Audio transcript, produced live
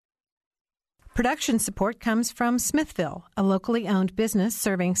Production support comes from Smithville, a locally owned business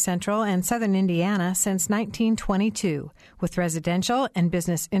serving central and southern Indiana since 1922, with residential and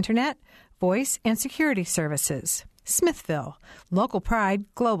business internet, voice, and security services. Smithville, local pride,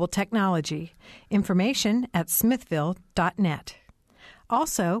 global technology. Information at smithville.net.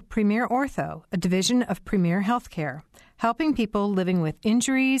 Also, Premier Ortho, a division of Premier Healthcare, helping people living with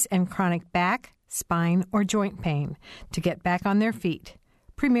injuries and chronic back, spine, or joint pain to get back on their feet.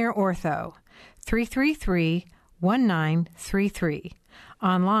 Premier Ortho, 333-1933.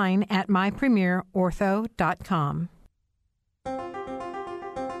 Online at mypremierortho.com.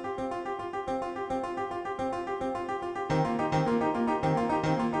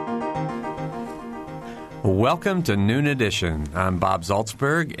 Welcome to Noon Edition. I'm Bob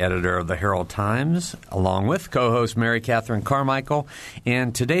Zaltsberg, editor of the Herald Times, along with co-host Mary Catherine Carmichael.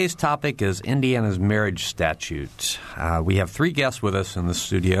 And today's topic is Indiana's marriage statute. We have three guests with us in the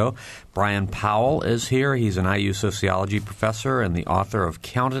studio. Brian Powell is here. He's an IU sociology professor and the author of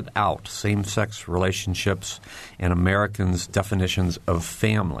Count It Out, Same-Sex Relationships and Americans' Definitions of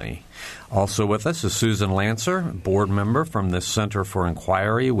Family. Also with us is Susan Lancer, board member from the Center for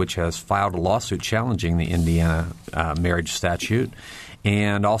Inquiry, which has filed a lawsuit challenging the Indiana marriage statute.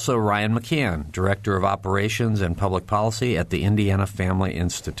 And also Ryan McCann, Director of Operations and Public Policy at the Indiana Family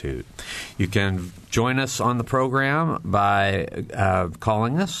Institute. You can join us on the program by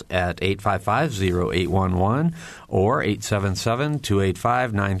calling us at 855-0811 or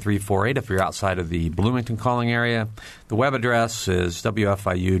 877-285-9348 if you're outside of the Bloomington calling area. The web address is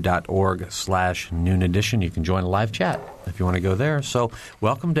wfiu.org/Noon Edition. You can join a live chat if you want to go there. So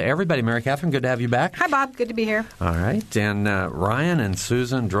welcome to everybody. Mary Catherine, good to have you back. Hi, Bob. Good to be here. All right. And Ryan and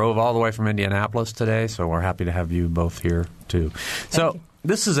Susan drove all the way from Indianapolis today, so we're happy to have you both here, too. So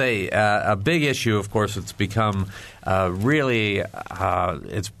this is a big issue, of course. It's become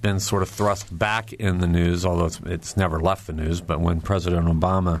it's been sort of thrust back in the news, although it's never left the news. But when President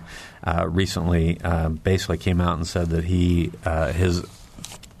Obama recently basically came out and said that his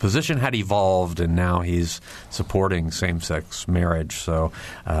position had evolved and now he's supporting same-sex marriage, so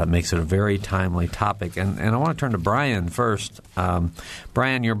it makes it a very timely topic. And I want to turn to Brian first.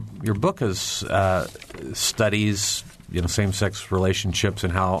 Brian, your book studies same-sex relationships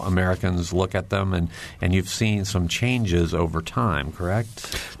and how Americans look at them, and you've seen some changes over time,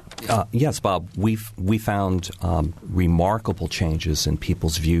 correct? Yes, Bob. We found remarkable changes in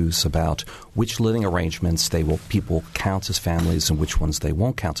people's views about which living arrangements people count as families and which ones they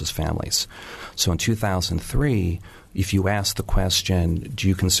won't count as families. So in 2003, if you asked the question, do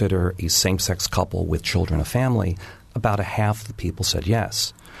you consider a same-sex couple with children a family, about a half the people said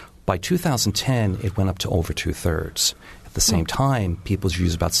yes. By 2010, it went up to over two-thirds. At the same time, people's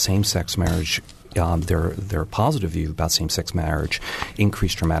views about same-sex marriage, their positive view about same-sex marriage,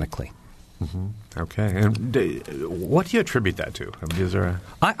 increased dramatically. Mm-hmm. Okay. And what do you attribute that to?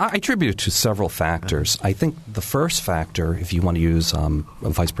 I attribute it to several factors. I think the first factor, if you want to use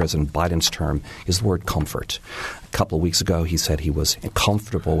Vice President Biden's term, is the word comfort. A couple of weeks ago, he said he was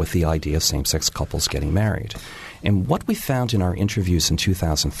comfortable with the idea of same-sex couples getting married. And what we found in our interviews in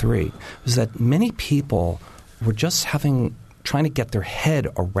 2003 was that many people were just trying to get their head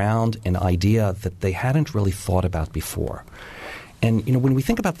around an idea that they hadn't really thought about before. And, when we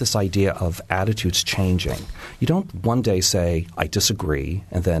think about this idea of attitudes changing, you don't one day say, I disagree,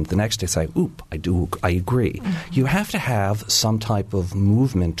 and then the next day say, I agree. Mm-hmm. You have to have some type of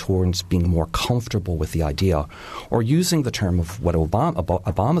movement towards being more comfortable with the idea, or using the term of what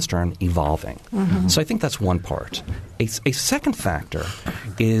Obama's term, evolving. Mm-hmm. So I think that's one part. A second factor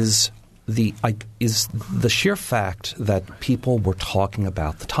is the sheer fact that people were talking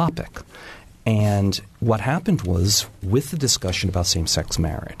about the topic. And what happened was, with the discussion about same-sex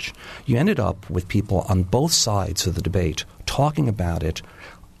marriage, you ended up with people on both sides of the debate talking about it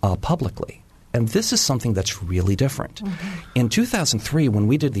publicly. And this is something that's really different. Mm-hmm. In 2003, when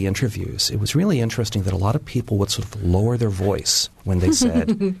we did the interviews, it was really interesting that a lot of people would sort of lower their voice when they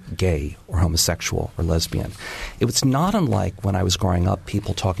said gay or homosexual or lesbian. It was not unlike when I was growing up,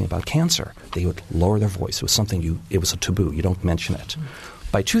 people talking about cancer. They would lower their voice. It was it was a taboo. You don't mention it. Mm-hmm.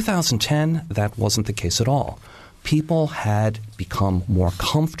 By 2010, that wasn't the case at all. People had become more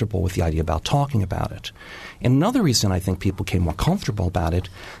comfortable with the idea about talking about it. And another reason I think people became more comfortable about it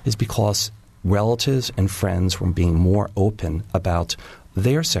is because relatives and friends were being more open about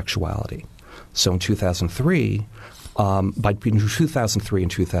their sexuality. So in 2003, Between 2003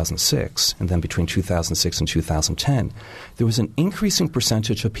 and 2006, and then between 2006 and 2010, there was an increasing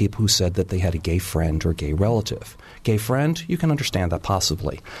percentage of people who said that they had a gay friend or gay relative. Gay friend, you can understand that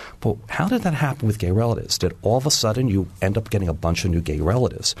possibly. But how did that happen with gay relatives? Did all of a sudden you end up getting a bunch of new gay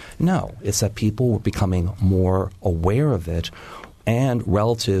relatives? No. It's that people were becoming more aware of it, and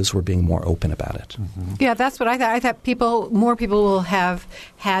relatives were being more open about it. Mm-hmm. Yeah, that's what I thought. I thought more people will have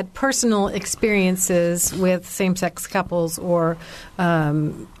had personal experiences with same-sex couples or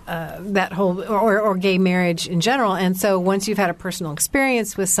that whole or gay marriage in general. And so once you've had a personal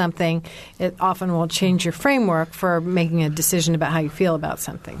experience with something, it often will change your framework for making a decision about how you feel about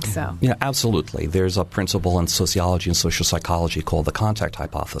something. So yeah, absolutely. There's a principle in sociology and social psychology called the contact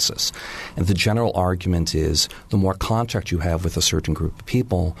hypothesis. And the general argument is the more contact you have with a certain group of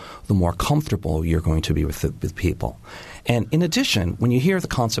people, the more comfortable you're going to be with people. And in addition, when you hear the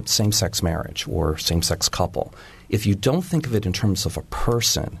concept of same-sex marriage or same-sex couple, if you don't think of it in terms of a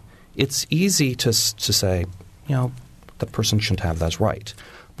person, it's easy to say, that person shouldn't have that right.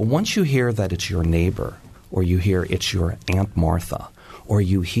 But once you hear that it's your neighbor, or you hear it's your Aunt Martha, or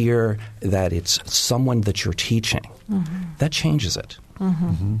you hear that it's someone that you're teaching, that changes it. Mm-hmm.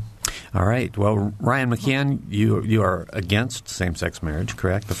 Mm-hmm. All right. Well, Ryan McCann, you are against same-sex marriage,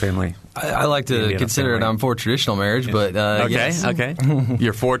 correct? The family. I like to consider it. I'm for traditional marriage, but okay, yes. Okay.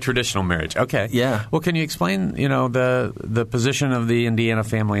 You're for traditional marriage. Okay. Yeah. Well, can you explain, the position of the Indiana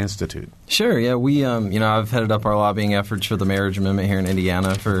Family Institute? Sure. Yeah. We, I've headed up our lobbying efforts for the marriage amendment here in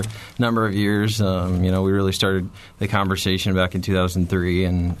Indiana for a number of years. We really started the conversation back in 2003,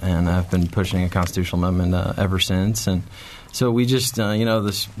 and I've been pushing a constitutional amendment ever since. And so we just,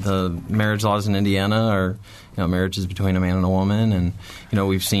 the marriage laws in Indiana are, marriage is between a man and a woman. And,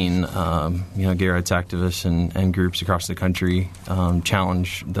 we've seen, gay rights activists and groups across the country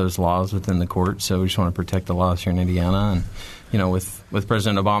challenge those laws within the court. So we just want to protect the laws here in Indiana. And, with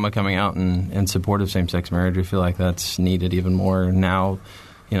President Obama coming out in support of same-sex marriage, we feel like that's needed even more now,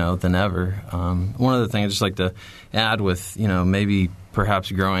 than ever. One other thing I'd just like to add with, maybe perhaps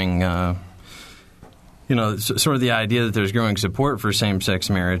growing sort of the idea that there's growing support for same-sex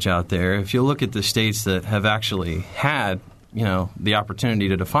marriage out there. If you look at the states that have actually had, the opportunity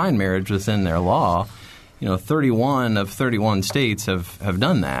to define marriage within their law, 31 of 31 states have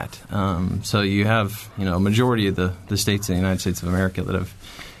done that. So you have, a majority of the states in the United States of America that have,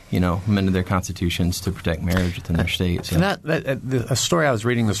 amended their constitutions to protect marriage within their states. And a story I was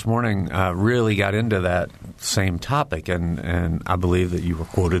reading this morning really got into that same topic, and I believe that you were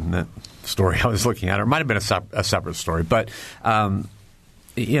quoted in that story I was looking at. Or it might have been a separate story. But, Ryan,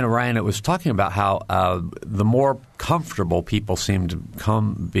 it was talking about how the more comfortable people seem to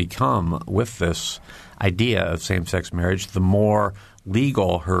become with this idea of same-sex marriage, the more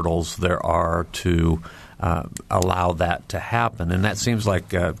legal hurdles there are to allow that to happen. And that seems like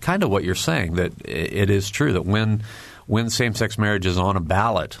kind of what you're saying, that it is true that when same-sex marriage is on a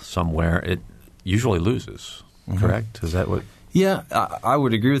ballot somewhere, it usually loses, correct? Is that what – Yeah, I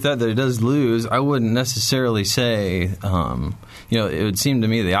would agree with that it does lose. I wouldn't necessarily say, it would seem to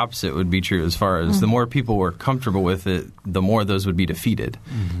me the opposite would be true as far as the more people were comfortable with it, the more those would be defeated.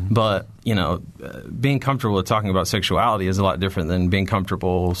 Mm-hmm. But, being comfortable with talking about sexuality is a lot different than being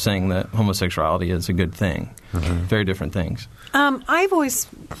comfortable saying that homosexuality is a good thing. Mm-hmm. Very different things. I've always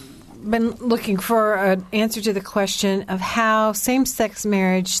been looking for an answer to the question of how same-sex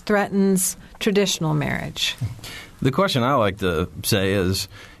marriage threatens traditional marriage. The question I like to say is,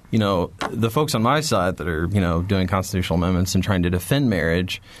 the folks on my side that are, doing constitutional amendments and trying to defend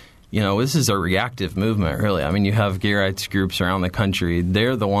marriage, this is a reactive movement, really. I mean, you have gay rights groups around the country.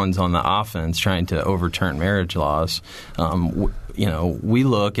 They're the ones on the offense trying to overturn marriage laws. We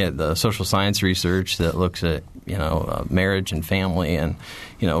look at the social science research that looks at, marriage and family and,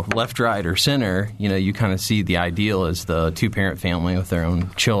 left, right, or center, you kind of see the ideal as the two-parent family with their own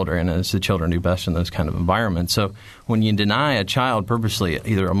children, as the children do best in those kind of environments. So when you deny a child purposely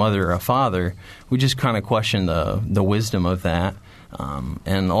either a mother or a father, we just kind of question the wisdom of that.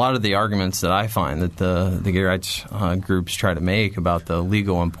 And a lot of the arguments that I find that the gay rights groups try to make about the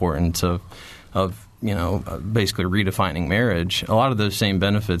legal importance of basically redefining marriage, a lot of those same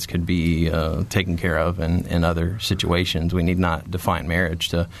benefits could be taken care of in other situations. We need not define marriage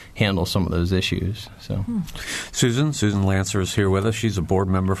to handle some of those issues. So, Susan Lancer is here with us. She's a board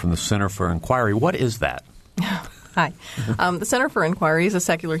member from the Center for Inquiry. What is that? Hi. The Center for Inquiry is a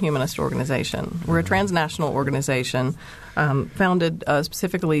secular humanist organization. We're a transnational organization founded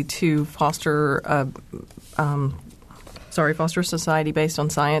specifically to foster foster a society based on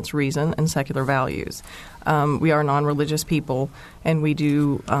science, reason, and secular values. We are non-religious people, and we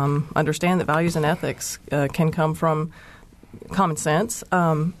do understand that values and ethics can come from common sense,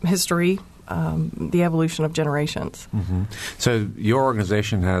 history, the evolution of generations. Mm-hmm. So your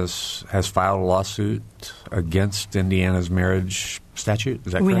organization has filed a lawsuit against Indiana's marriage statute?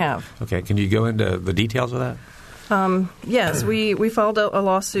 Is that correct? We have. Okay. Can you go into the details of that? Yes, we filed a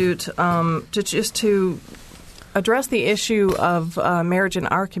lawsuit to address the issue of marriage in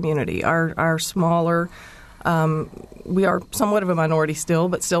our community, our smaller. We are somewhat of a minority still,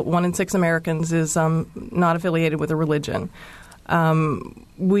 but still 1 in 6 Americans is not affiliated with a religion.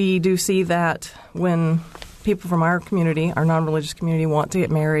 We do see that when people from our community, our non-religious community, want to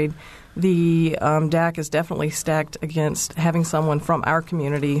get married, the DAC is definitely stacked against having someone from our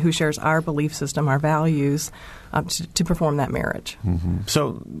community who shares our belief system, our values, to perform that marriage. Mm-hmm.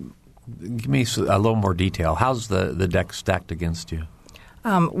 So give me a little more detail. How's the deck stacked against you?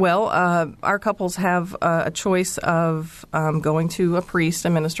 Our couples have a choice of going to a priest,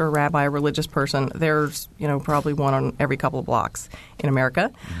 a minister, a rabbi, a religious person. There's, probably one on every couple of blocks in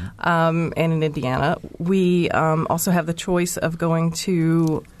America. And in Indiana. We also have the choice of going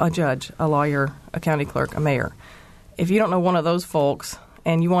to a judge, a lawyer, a county clerk, a mayor. If you don't know one of those folks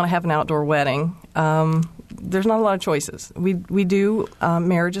and you want to have an outdoor wedding, there's not a lot of choices. We do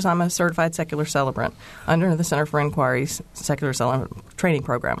marriages. I'm a certified secular celebrant under the Center for Inquiry's Secular Celebrant Training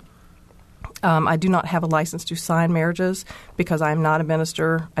Program. I do not have a license to sign marriages because I'm not a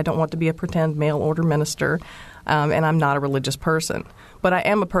minister. I don't want to be a pretend mail order minister, and I'm not a religious person. But I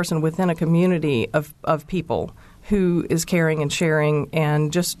am a person within a community of people who is caring and sharing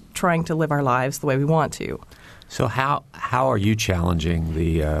and just trying to live our lives the way we want to. So how are you challenging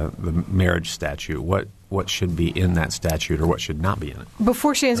the marriage statute? What should be in that statute or what should not be in it?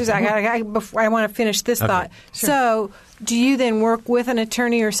 Before she answers, I want to finish this thought. Sure. So do you then work with an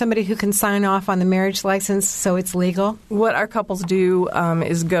attorney or somebody who can sign off on the marriage license so it's legal? What our couples do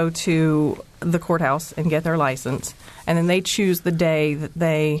is go to the courthouse and get their license, and then they choose the day that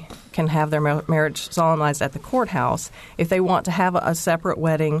they can have their marriage solemnized at the courthouse. If they want to have a separate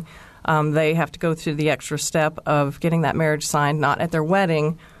wedding, they have to go through the extra step of getting that marriage signed, not at their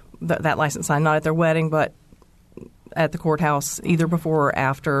wedding, that license signed, not at their wedding, but at the courthouse, either before or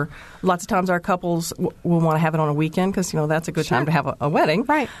after. Lots of times our couples will want to have it on a weekend because, that's a good time to have a wedding.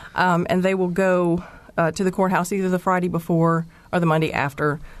 Right. And they will go to the courthouse either the Friday before or the Monday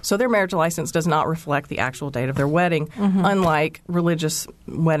after. So their marriage license does not reflect the actual date of their wedding, unlike religious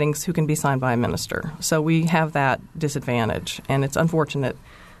weddings who can be signed by a minister. So we have that disadvantage, and it's unfortunate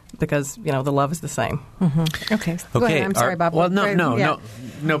because, the love is the same. Mm-hmm. Okay. Go ahead. I'm sorry, Bob. Well,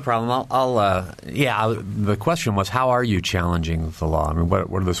 no problem. The question was, how are you challenging the law? I mean,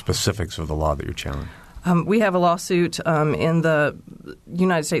 what are the specifics of the law that you're challenging? We have a lawsuit in the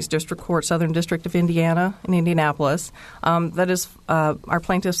United States District Court, Southern District of Indiana in Indianapolis. That is, our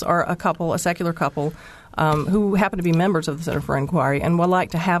plaintiffs are a secular couple, who happen to be members of the Center for Inquiry and would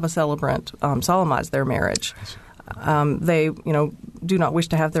like to have a celebrant solemnize their marriage. They, do not wish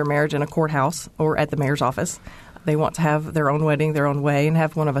to have their marriage in a courthouse or at the mayor's office. They want to have their own wedding their own way and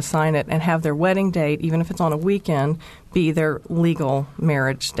have one of us sign it and have their wedding date, even if it's on a weekend, be their legal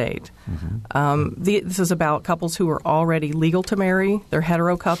marriage date. Mm-hmm. This is about couples who are already legal to marry. They're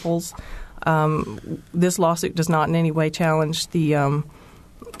hetero couples. This lawsuit does not in any way challenge the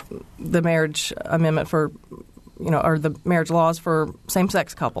marriage amendment for, or the marriage laws for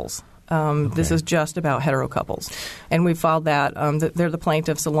same-sex couples. Okay. This is just about hetero couples. And we filed that. They're the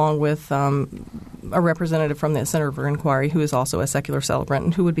plaintiffs along with a representative from the Center for Inquiry who is also a secular celebrant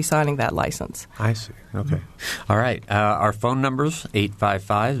and who would be signing that license. I see. Okay. All right. Our phone numbers,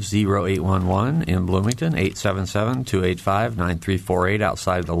 855-0811 in Bloomington, 877-285-9348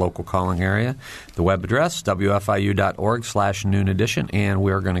 outside the local calling area. The web address, wfiu.org/noon edition. And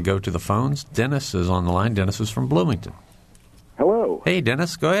we're going to go to the phones. Dennis is on the line. Dennis is from Bloomington. Hello. Hey,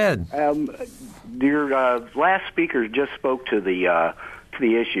 Dennis, go ahead. Your last speaker just spoke to the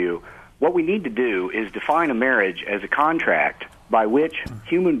issue. What we need to do is define a marriage as a contract by which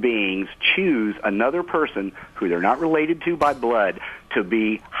human beings choose another person who they're not related to by blood to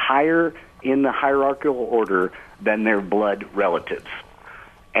be higher in the hierarchical order than their blood relatives.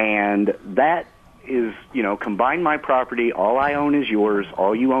 And that is, combine my property, all I own is yours,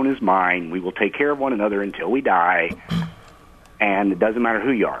 all you own is mine. We will take care of one another until we die. And it doesn't matter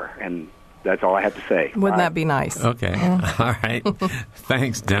who you are. And That's all I have to say. Wouldn't that be nice? Okay. All right.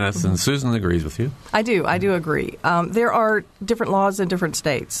 Thanks, Dennis. And Susan agrees with you. I do agree. There are different laws in different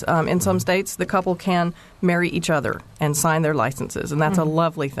states. In some states, the couple can marry each other and sign their licenses, and that's a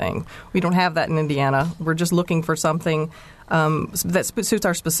lovely thing. We don't have that in Indiana. We're just looking for something that suits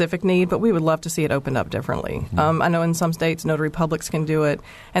our specific need, but we would love to see it opened up differently. I know in some states, notary publics can do it.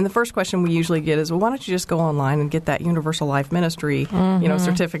 And the first question we usually get is, well, why don't you just go online and get that Universal Life Ministry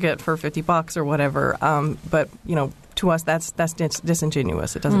certificate for $50 or whatever. But, to us, that's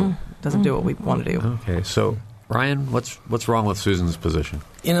disingenuous. It doesn't do what we want to do. Okay. So, Ryan, what's wrong with Susan's position?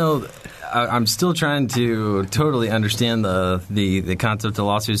 I'm still trying to totally understand the concept of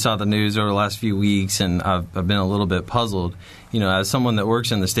lawsuits. I saw the news over the last few weeks, and I've been a little bit puzzled. As someone that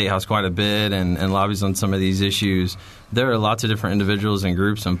works in the State House quite a bit and lobbies on some of these issues, there are lots of different individuals and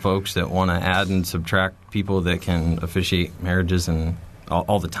groups and folks that want to add and subtract people that can officiate marriages and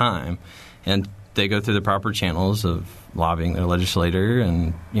all the time. And they go through the proper channels of lobbying their legislator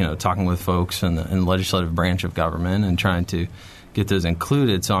and, talking with folks in the legislative branch of government and trying to get those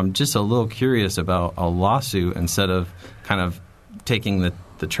included. So I'm just a little curious about a lawsuit instead of kind of taking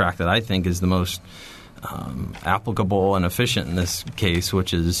the track that I think is the most applicable and efficient in this case,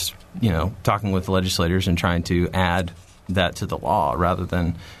 which is, talking with legislators and trying to add that to the law rather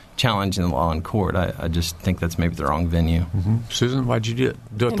than challenging the law in court. I just think that's maybe the wrong venue. Mm-hmm. Susan, why'd you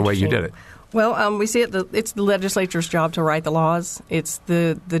do it the way you did it? Well, we see it's the legislature's job to write the laws. It's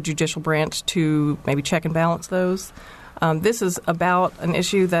the judicial branch to maybe check and balance those. This is about an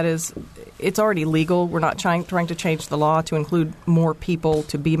issue that it's already legal. We're not trying to change the law to include more people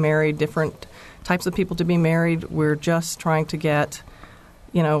to be married, different types of people to be married. We're just trying to get,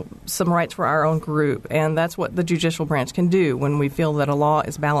 some rights for our own group. And that's what the judicial branch can do when we feel that a law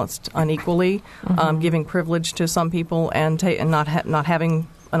is balanced unequally, giving privilege to some people and not having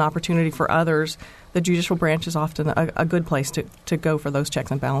an opportunity for others. The judicial branch is often a good place to go for those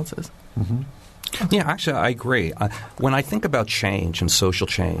checks and balances. Mm-hmm. Yeah, actually, I agree. When I think about change and social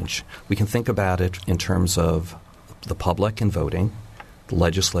change, we can think about it in terms of the public and voting, the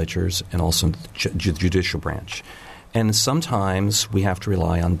legislatures, and also the judicial branch. And sometimes we have to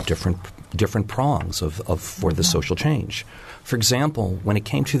rely on different prongs for the social change. For example, when it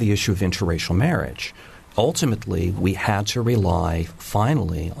came to the issue of interracial marriage, ultimately, we had to rely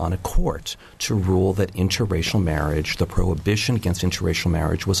finally on a court to rule that interracial marriage, the prohibition against interracial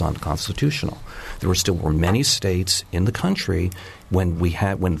marriage, was unconstitutional. There still were many states in the country when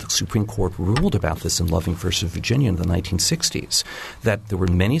the Supreme Court ruled about this in Loving v. Virginia in the 1960s, that there were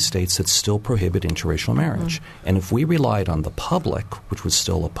many states that still prohibit interracial marriage. Mm-hmm. And if we relied on the public, which was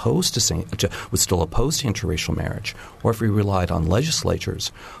still opposed to interracial marriage, or if we relied on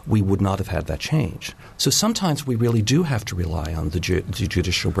legislatures, we would not have had that change. So sometimes we really do have to rely on the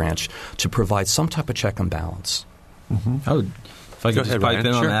judicial branch to provide some type of check and balance. Mm-hmm. If I could just pipe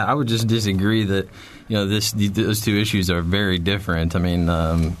in on that, I would just disagree that those two issues are very different. I mean,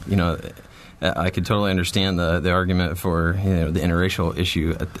 I could totally understand the argument for the interracial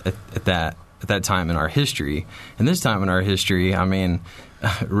issue at that time in our history, and this time in our history, I mean,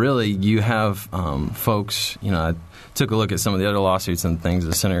 really, you have folks. I took a look at some of the other lawsuits and things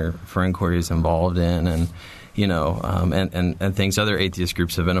the Center for Inquiry is involved in, and and things other atheist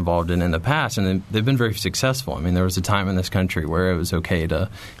groups have been involved in the past, and they've been very successful. I mean, there was a time in this country where it was okay to,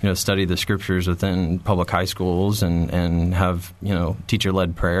 study the scriptures within public high schools and have,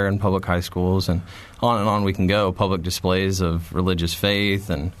 teacher-led prayer in public high schools, and on we can go. Public displays of religious faith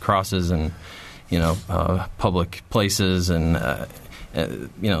and crosses and, public places and,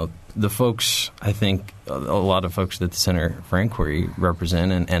 the folks, I think, a lot of folks that the Center for Inquiry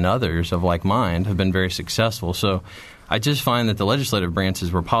represent and others of like mind have been very successful. So I just find that the legislative branch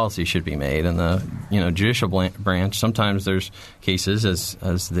is where policy should be made, and the judicial branch, sometimes there's cases,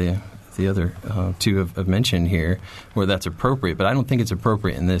 as the other two have mentioned here, where that's appropriate. But I don't think it's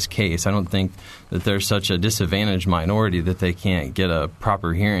appropriate in this case. I don't think that there's such a disadvantaged minority that they can't get a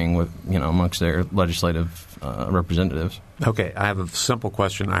proper hearing with amongst their legislative representatives. Okay, I have a simple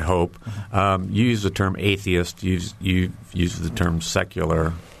question, I hope. You use the term atheist. You use the term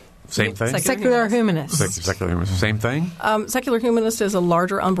secular. Same thing? Secular humanist. Secular humanist. Same thing? Secular humanist is a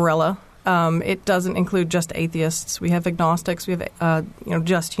larger umbrella. It doesn't include just atheists. We have agnostics. We have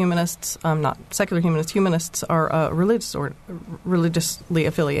just humanists. Not secular humanists. Humanists are a religiously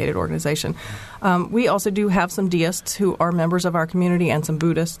affiliated organization. We also do have some deists who are members of our community and some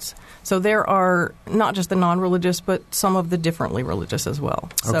Buddhists. So there are not just the non-religious, but some of the differently religious as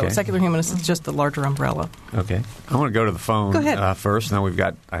well. So okay. Secular humanists is just the larger umbrella. Okay. I want to go to the phone first. Now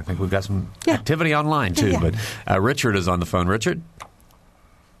I think we've got some activity online too. Yeah. But Richard is on the phone. Richard?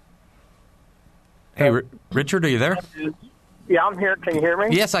 Hey, Richard, are you there? Yeah, I'm here. Can you hear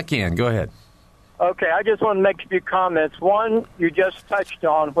me? Yes, I can. Go ahead. Okay, I just want to make a few comments. One, you just touched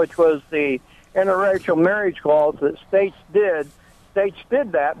on, which was the interracial marriage clause that states did. States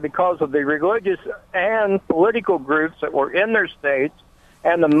did that because of the religious and political groups that were in their states,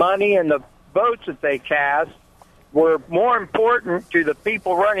 and the money and the votes that they cast were more important to the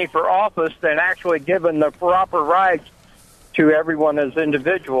people running for office than actually giving the proper rights to everyone as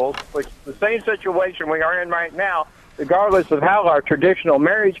individuals, which is the same situation we are in right now, regardless of how our traditional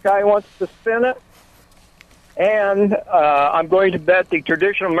marriage guy wants to spin it. And I'm going to bet the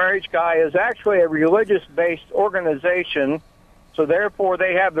traditional marriage guy is actually a religious-based organization, so therefore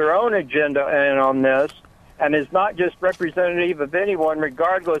they have their own agenda in on this, and is not just representative of anyone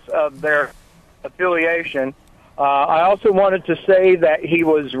regardless of their affiliation. I also wanted to say that he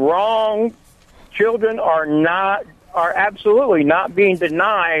was wrong. Children are absolutely not being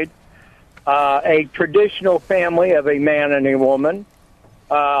denied a traditional family of a man and a woman.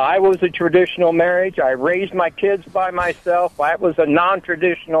 I was a traditional marriage. I raised my kids by myself. That was a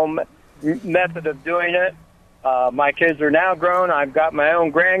non-traditional method of doing it. My kids are now grown. I've got my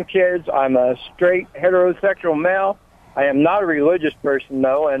own grandkids. I'm a straight heterosexual male. I am not a religious person,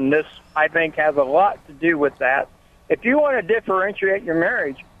 though, and this, I think, has a lot to do with that. If you want to differentiate your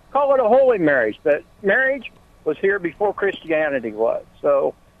marriage, call it a holy marriage. But marriage was here before Christianity was.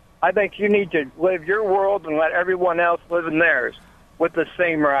 So I think you need to live your world and let everyone else live in theirs with the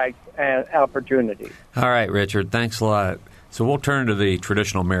same rights and opportunities. All right, Richard, thanks a lot. So we'll turn to the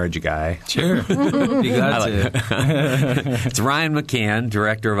traditional marriage guy. Sure. You got to. It's Ryan McCann,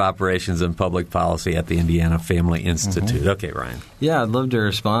 Director of Operations and Public Policy at the Indiana Family Institute. Okay, Ryan. Yeah, I'd love to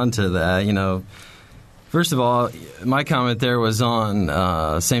respond to that. First of all, my comment there was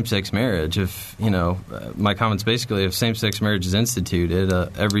on same-sex marriage. My comment's basically if same-sex marriage is instituted,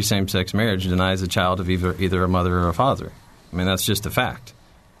 every same-sex marriage denies a child of either a mother or a father. I mean, that's just a fact.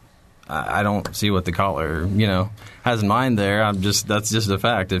 I don't see what the caller, has in mind there. That's just a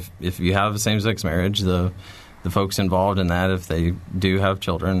fact. If you have a same-sex marriage, the folks involved in that, if they do have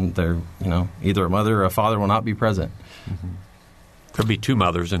children, they're, either a mother or a father will not be present. Mm-hmm. Could be two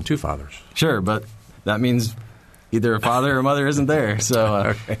mothers and two fathers. Sure, but that means either a father or a mother isn't there. So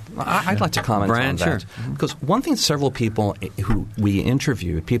okay. I'd like to comment Brian, on that. Sure. Because one thing several people who we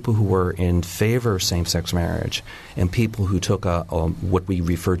interviewed, people who were in favor of same-sex marriage and people who took what we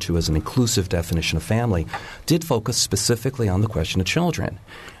refer to as an inclusive definition of family, did focus specifically on the question of children.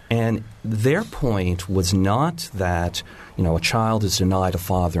 And their point was not that, a child is denied a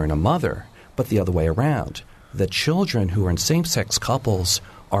father and a mother, but the other way around, that children who are in same-sex couples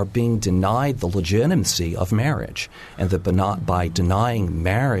are being denied the legitimacy of marriage, and that by denying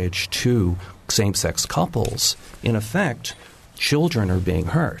marriage to same-sex couples, in effect, children are being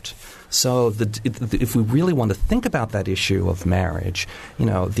hurt. So if we really want to think about that issue of marriage,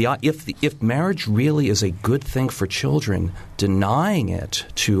 if marriage really is a good thing for children, denying it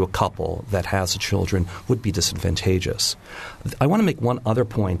to a couple that has children would be disadvantageous. I want to make one other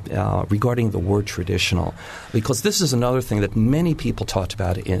point regarding the word traditional, because this is another thing that many people talked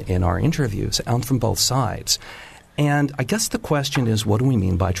about in our interviews and from both sides. And I guess the question is, what do we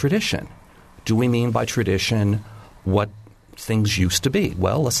mean by tradition? Do we mean by tradition what things used to be?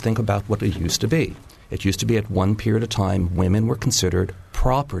 Well, let's think about what it used to be. It used to be at one period of time women were considered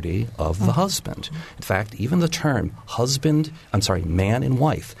property of the husband. In fact, even the term man and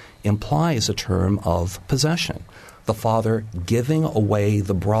wife implies a term of possession. The father giving away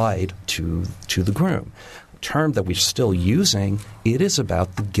the bride to the groom. A term that we're still using, it is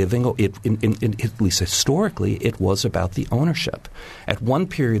about the giving, at least historically, it was about the ownership. At one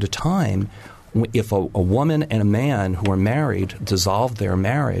period of time, if a woman and a man who are married dissolved their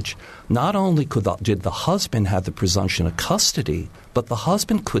marriage, not only did the husband have the presumption of custody, but the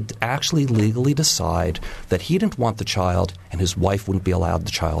husband could actually legally decide that he didn't want the child and his wife wouldn't be allowed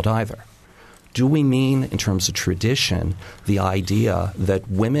the child either. Do we mean, in terms of tradition, the idea that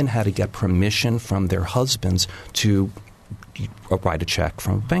women had to get permission from their husbands to write a check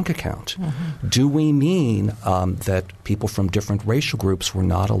from a bank account? Mm-hmm. Do we mean that people from different racial groups were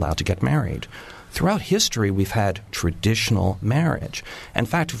not allowed to get married? Throughout history, we've had traditional marriage. In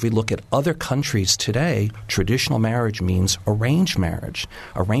fact, if we look at other countries today, traditional marriage means arranged marriage.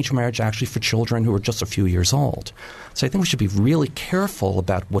 Arranged marriage actually for children who are just a few years old. So I think we should be really careful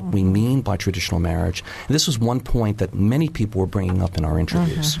about what we mean by traditional marriage. And this was one point that many people were bringing up in our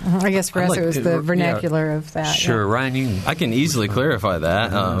interviews. Mm-hmm. Mm-hmm. I guess for us it was the vernacular of that. Sure, yeah. Ryan, I can easily clarify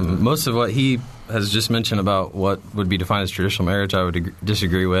that. Most of what he has just mentioned about what would be defined as traditional marriage, I would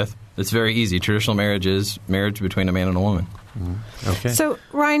disagree with. It's very easy. Traditional marriage is marriage between a man and a woman. Mm-hmm. Okay. So,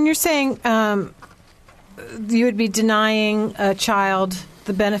 Ryan, you're saying you would be denying a child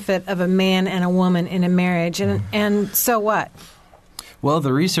the benefit of a man and a woman in a marriage, and so what? Well,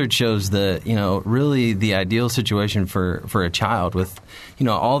 the research shows that, really the ideal situation for a child with,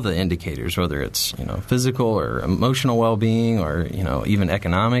 all the indicators, whether it's, physical or emotional well-being or, even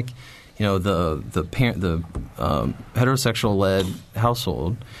economic, the heterosexual-led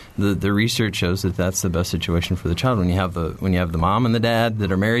household, the research shows that that's the best situation for the child. When you have the mom and the dad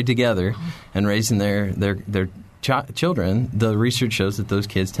that are married together and raising their children, the research shows that those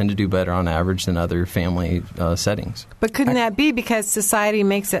kids tend to do better on average than other family settings. But couldn't that be because society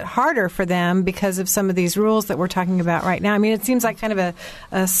makes it harder for them because of some of these rules that we're talking about right now? I mean, it seems like kind of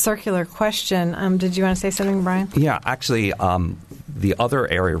a circular question. Did you want to say something, Brian? Yeah, actually, the other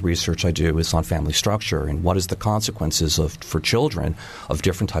area of research I do is on family structure and what is the consequences for children of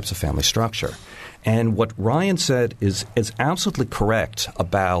different types of family structure. And what Ryan said is absolutely correct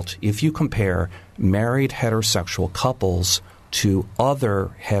about if you compare married heterosexual couples to other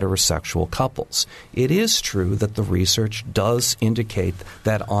heterosexual couples. It is true that the research does indicate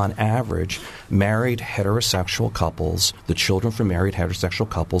that on average, married heterosexual couples, the children from married heterosexual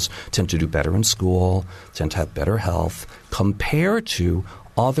couples tend to do better in school, tend to have better health, compared to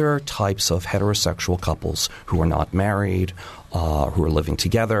other types of heterosexual couples who are not married, who are living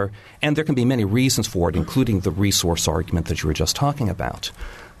together. And there can be many reasons for it, including the resource argument that you were just talking about.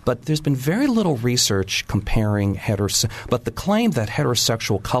 But there's been very little research comparing but the claim that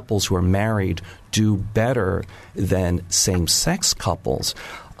heterosexual couples who are married do better than same-sex couples,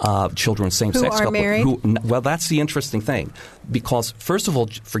 children same-sex couples. Who are married? Well, that's the interesting thing. Because, first of all,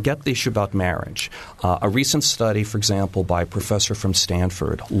 forget the issue about marriage. A recent study, for example, by a professor from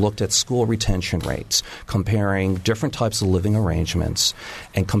Stanford looked at school retention rates, comparing different types of living arrangements,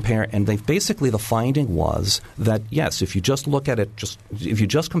 and basically the finding was that, yes, if you just look at it, if you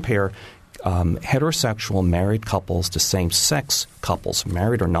just compare heterosexual married couples to same-sex couples,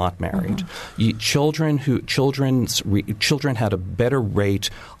 married or not married, children had a better rate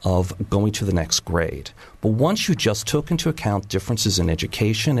of going to the next grade. But once you just took into account differences in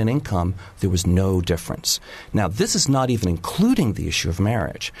education and income, there was no difference. Now, this is not even including the issue of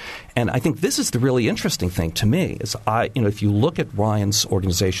marriage. And I think this is the really interesting thing to me is if you look at Ryan's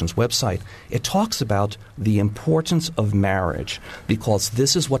organization's website, it talks about the importance of marriage because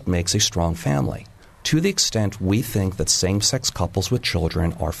this is what makes a strong family. To the extent we think that same-sex couples with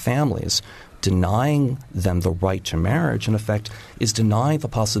children are families, denying them the right to marriage, in effect, is denying the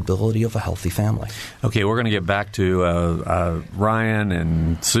possibility of a healthy family. Okay, we're going to get back to Ryan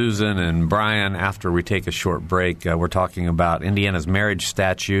and Susan and Brian after we take a short break. We're talking about Indiana's marriage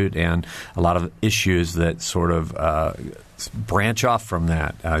statute and a lot of issues that sort of branch off from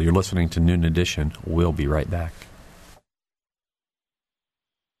that. You're listening to Noon Edition. We'll be right back.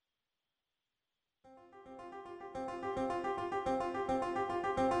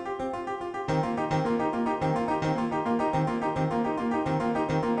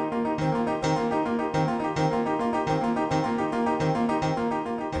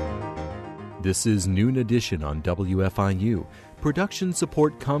 This is Noon Edition on WFIU. Production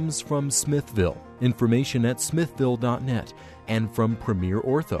support comes from Smithville. Information at smithville.net and from Premier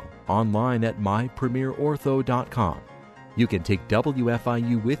Ortho, online at mypremierortho.com. You can take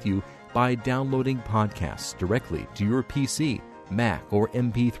WFIU with you by downloading podcasts directly to your PC, Mac, or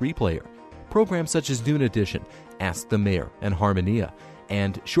MP3 player. Programs such as Noon Edition, Ask the Mayor, and Harmonia,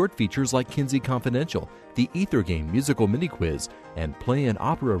 and short features like Kinsey Confidential, the Ether Game musical mini-quiz, and play and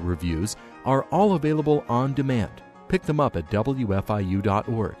opera reviews are all available on demand. Pick them up at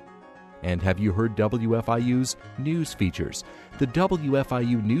WFIU.org. And have you heard WFIU's news features? The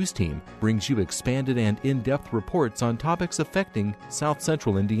WFIU News Team brings you expanded and in-depth reports on topics affecting South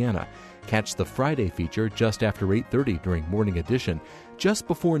Central Indiana. Catch the Friday feature just after 8:30 during Morning Edition, just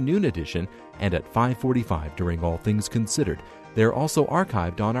before Noon Edition, and at 5:45 during All Things Considered. They're also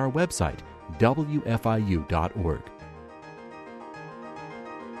archived on our website, WFIU.org.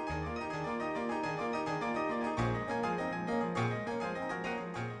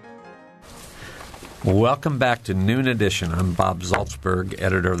 Welcome back to Noon Edition. I'm Bob Zaltsberg,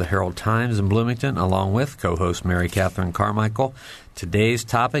 editor of the Herald Times in Bloomington, along with co-host Mary Catherine Carmichael. Today's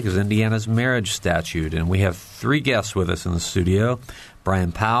topic is Indiana's marriage statute, and we have three guests with us in the studio.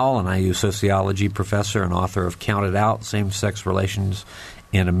 Brian Powell, an IU sociology professor and author of Count It Out, Same-Sex Relations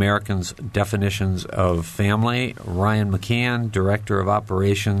and Americans' Definitions of Family. Ryan McCann, Director of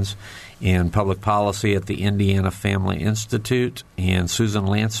Operations and Public Policy at the Indiana Family Institute, and Susan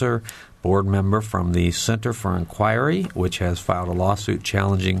Lancer, board member from the Center for Inquiry, which has filed a lawsuit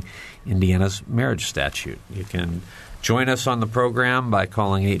challenging Indiana's marriage statute. You can Join us on the program by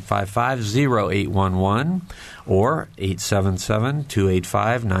calling 855-0811 or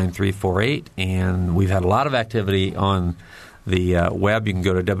 877-285-9348. And we've had a lot of activity on the web. You can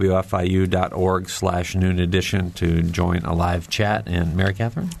go to wfiu.org/noon edition to join a live chat. And Mary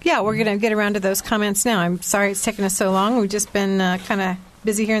Catherine? Yeah, we're going to get around to those comments now. I'm sorry it's taken us so long. We've just been kind of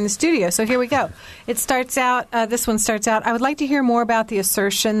busy here in the studio. So here we go. It starts out, this one starts out, I would like to hear more about the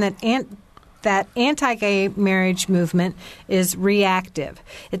assertion that anti-gay marriage movement is reactive.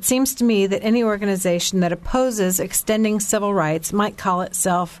 It seems to me that any organization that opposes extending civil rights might call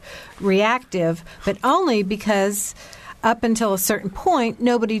itself reactive, but only because up until a certain point,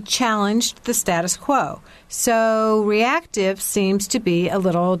 nobody challenged the status quo. So reactive seems to be a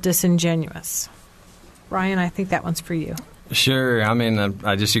little disingenuous. Ryan, I think that one's for you. Sure. I mean,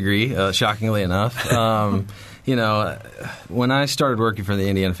 I disagree, shockingly enough. When I started working for the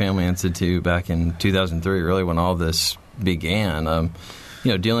Indiana Family Institute back in 2003, really when all this began,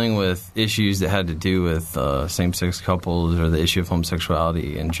 dealing with issues that had to do with same-sex couples or the issue of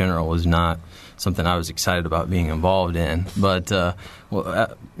homosexuality in general was not something I was excited about being involved in. But,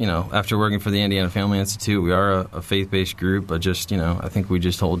 after working for the Indiana Family Institute, we are a faith-based group, but just, I think we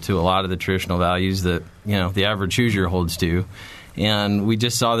just hold to a lot of the traditional values that, the average Hoosier holds to. And we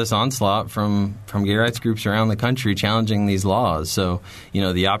just saw this onslaught from gay rights groups around the country challenging these laws. So,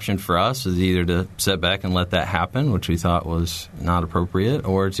 the option for us was either to sit back and let that happen, which we thought was not appropriate,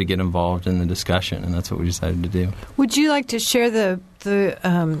 or to get involved in the discussion, and that's what we decided to do. Would you like to share the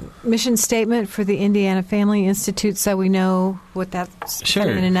mission statement for the Indiana Family Institute so we know what that's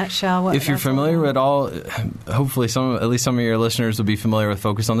sure. in a nutshell? If you're familiar at all, hopefully at least some of your listeners will be familiar with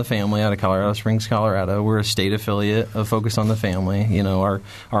Focus on the Family out of Colorado Springs, Colorado. We're a state affiliate of Focus on the Family.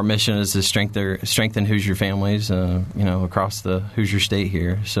 Our mission is to strengthen Hoosier families, across the Hoosier state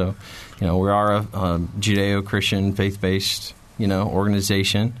here. So, we are a Judeo-Christian faith-based,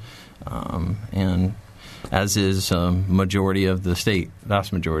 organization, and as is majority of the state,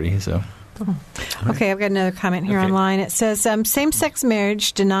 vast majority. So, okay, I've got another comment here online. It says, same-sex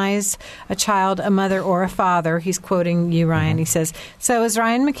marriage denies a child a mother or a father. He's quoting you, Ryan. Mm-hmm. He says, so is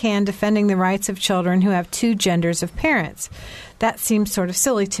Ryan McCann defending the rights of children who have two genders of parents? That seems sort of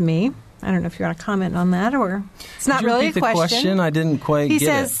silly to me. I don't know if you want to comment on that, or it's not really a question. I didn't quite get it. He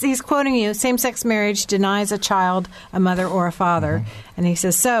says, he's quoting you, same-sex marriage denies a child a mother or a father. Mm-hmm. And he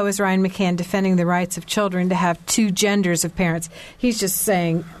says, so is Ryan McCann defending the rights of children to have two genders of parents? He's just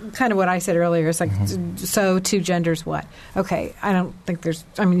saying kind of what I said earlier. It's like, so two genders what? Okay, I don't think there's,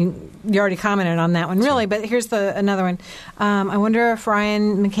 you already commented on that one, really, but here's another one. I wonder if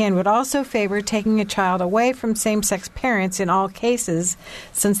Ryan McCann would also favor taking a child away from same-sex parents in all cases,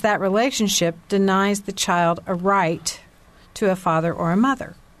 since that relationship denies the child a right to a father or a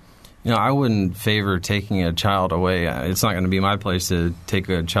mother. I wouldn't favor taking a child away. It's not going to be my place to take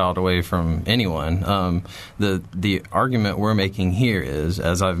a child away from anyone. The argument we're making here is,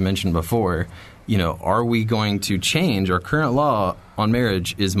 as I've mentioned before, are we going to change our current law on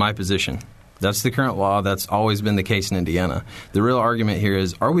marriage is my position. That's the current law. That's always been the case in Indiana. The real argument here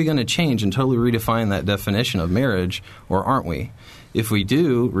is, are we going to change and totally redefine that definition of marriage, or aren't we? If we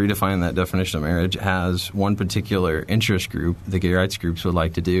do redefine that definition of marriage as one particular interest group, the gay rights groups would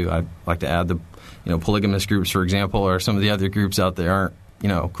like to do, I'd like to add the polygamous groups, for example, or some of the other groups out there aren't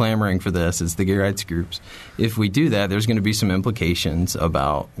clamoring for this. It's the gay rights groups. If we do that, there's going to be some implications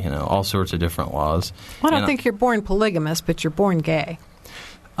about all sorts of different laws. Well, I don't think you're born polygamous, but you're born gay.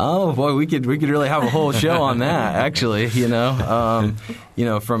 Oh boy, we could really have a whole show on that. Actually, from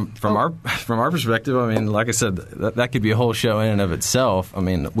our perspective, like I said, that could be a whole show in and of itself.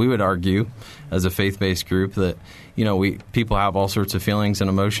 We would argue, as a faith-based group, that people have all sorts of feelings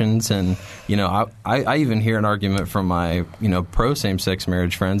and emotions, and I even hear an argument from my pro same-sex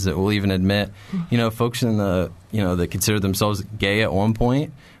marriage friends that will even admit, folks in the that consider themselves gay at one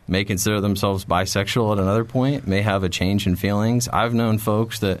point may consider themselves bisexual at another point, may have a change in feelings. I've known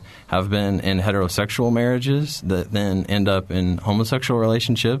folks that have been in heterosexual marriages that then end up in homosexual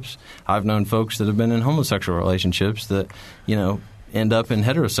relationships. I've known folks that have been in homosexual relationships that, end up in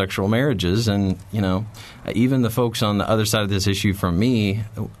heterosexual marriages. And, even the folks on the other side of this issue from me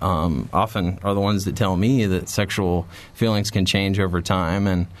often are the ones that tell me that sexual feelings can change over time.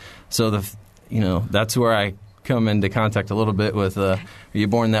 And so, that's where I come into contact a little bit with are you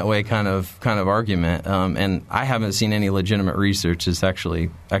born that way kind of argument, and I haven't seen any legitimate research that's actually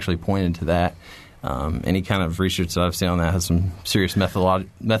pointed to that. Any kind of research that I've seen on that has some serious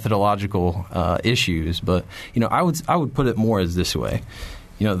methodological issues. But I would put it more as this way: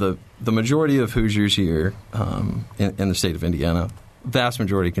 the majority of Hoosiers here in the state of Indiana, vast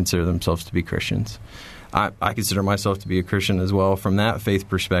majority consider themselves to be Christians. I consider myself to be a Christian as well. From that faith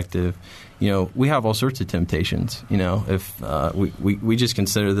perspective, we have all sorts of temptations. If we just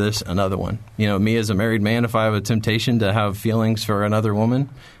consider this another one. Me as a married man, if I have a temptation to have feelings for another woman,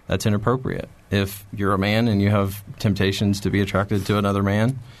 that's inappropriate. If you're a man and you have temptations to be attracted to another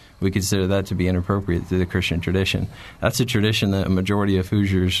man, we consider that to be inappropriate through the Christian tradition. That's a tradition that a majority of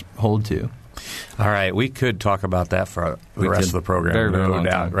Hoosiers hold to. All right, we could talk about that for the rest of the program, very, very long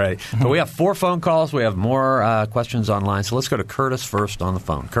doubt. time. Right. But we have 4 phone calls. We have more questions online. So let's go to Curtis first on the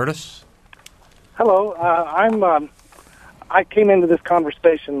phone. Curtis? Hello. I came into this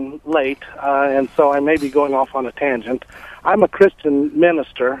conversation late, and so I may be going off on a tangent. I'm a Christian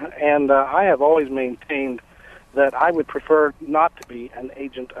minister, and I have always maintained that I would prefer not to be an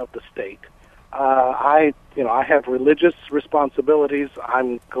agent of the state. I have religious responsibilities.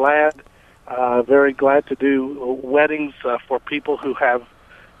 I'm very glad to do weddings for people who have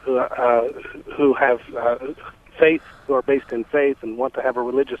faith, who are based in faith and want to have a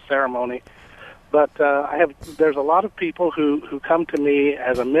religious ceremony. But there's a lot of people who come to me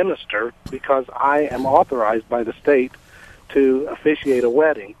as a minister because I am authorized by the state to officiate a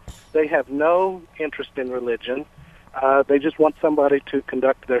wedding. They have no interest in religion. They just want somebody to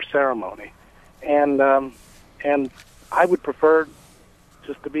conduct their ceremony, and I would prefer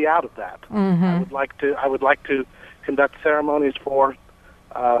just to be out of that. Mm-hmm. I would like to conduct ceremonies for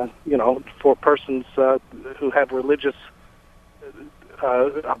persons who have religious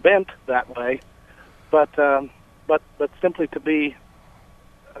a bent that way, but simply to be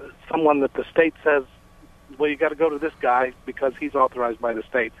someone that the state says, well, you got to go to this guy because he's authorized by the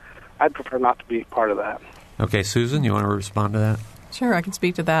state. I'd prefer not to be part of that. Okay, Susan, you want to respond to that? Sure, I can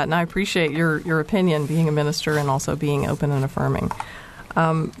speak to that, and I appreciate your opinion, being a minister and also being open and affirming.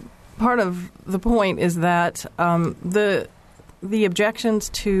 Part of the point is that the objections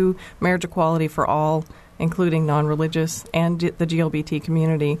to marriage equality for all, including non-religious and the GLBT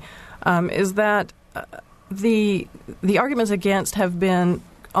community, is that the arguments against have been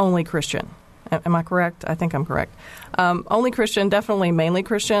only Christian. Am I correct? I think I'm correct. Only Christian, definitely mainly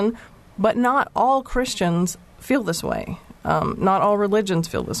Christian, but not all Christians feel this way. Not all religions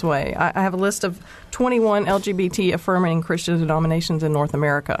feel this way. I have a list of 21 LGBT affirming Christian denominations in North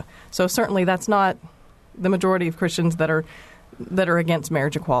America. So certainly that's not the majority of Christians that are against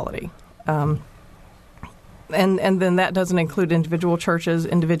marriage equality. And then that doesn't include individual churches,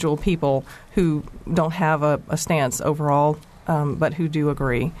 individual people who don't have a stance overall, but who do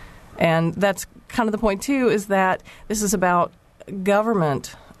agree. And that's kind of the point, too, is that this is about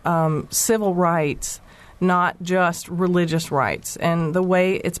government, civil rights, not just religious rights. And the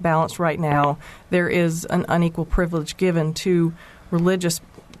way it's balanced right now, there is an unequal privilege given to religious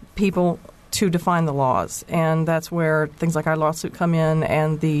people to define the laws. And that's where things like our lawsuit come in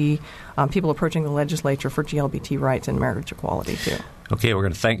and the people approaching the legislature for GLBT rights and marriage equality, too. Okay, we're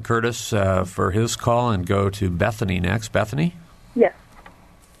going to thank Curtis for his call and go to Bethany next. Bethany? Yes.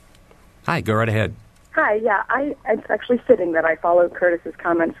 Hi, go right ahead. Hi, yeah. It's actually fitting that I followed Curtis's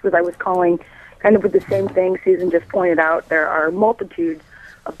comments because I was calling kind of with the same thing Susan just pointed out. There are multitudes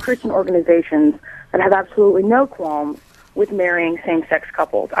of Christian organizations that have absolutely no qualms with marrying same-sex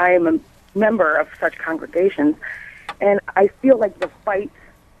couples. I am a member of such congregations, and I feel like the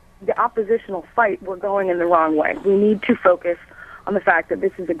oppositional fight, we're going in the wrong way. We need to focus on the fact that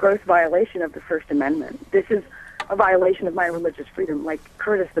this is a gross violation of the First Amendment. This is a violation of my religious freedom. Like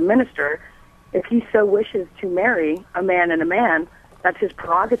Curtis, the minister, if he so wishes to marry a man and a man, that's his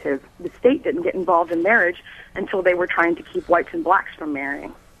prerogative. The state didn't get involved in marriage until they were trying to keep whites and blacks from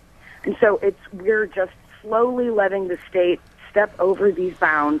marrying. And so we're just slowly letting the state step over these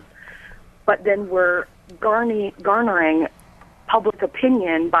bounds, but then we're garnering public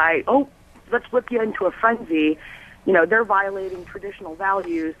opinion by, let's whip you into a frenzy. They're violating traditional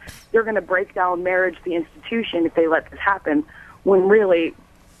values. They're going to break down marriage, the institution, if they let this happen, when really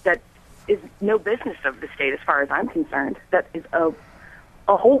that is no business of the state as far as I'm concerned. That is a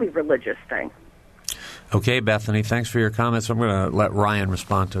wholly religious thing. Okay, Bethany, thanks for your comments. I'm going to let Ryan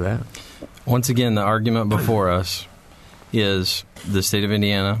respond to that. Once again, the argument before us is the state of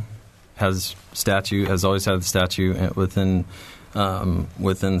Indiana has always had the statute within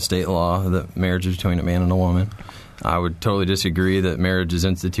state law that marriage is between a man and a woman. I would totally disagree that marriage is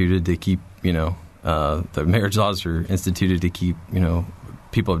instituted to keep, the marriage laws are instituted to keep,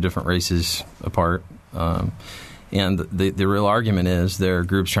 people of different races apart. And the real argument is there are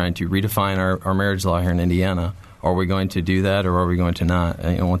groups trying to redefine our marriage law here in Indiana. Are we going to do that or are we going to not?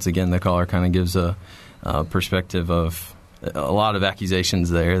 And once again, the caller kind of gives a perspective of a lot of accusations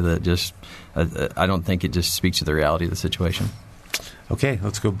there that just I don't think it just speaks to the reality of the situation. Okay,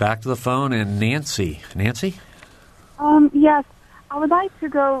 let's go back to the phone. And Nancy. Nancy? Yes. I would like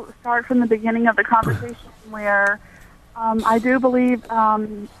to start from the beginning of the conversation where I do believe,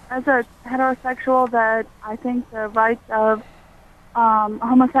 as a heterosexual, that I think the rights of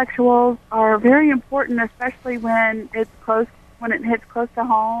homosexuals are very important, especially when it hits close to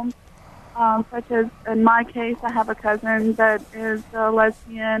home. Such as in my case, I have a cousin that is a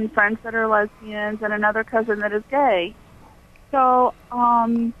lesbian, friends that are lesbians, and another cousin that is gay. So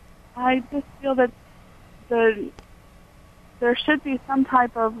I just feel that there should be some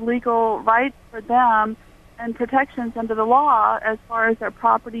type of legal rights for them and protections under the law as far as their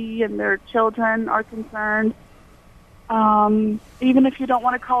property and their children are concerned. Even if you don't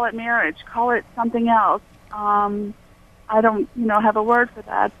want to call it marriage, call it something else. I don't, have a word for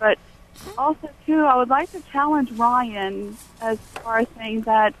that. But also, too, I would like to challenge Ryan as far as saying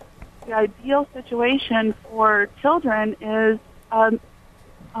that the ideal situation for children is a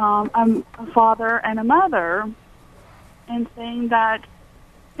father and a mother, and saying that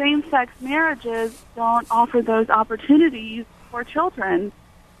same-sex marriages don't offer those opportunities for children.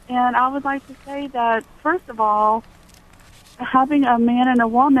 And I would like to say that, first of all, having a man and a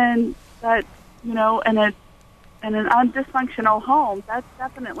woman that, in an undysfunctional home, that's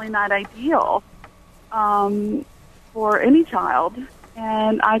definitely not ideal for any child.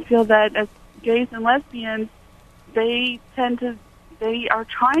 And I feel that as gays and lesbians, they are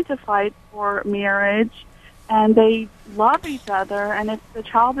trying to fight for marriage, and they love each other. And if the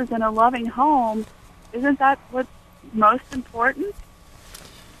child is in a loving home, isn't that what's most important?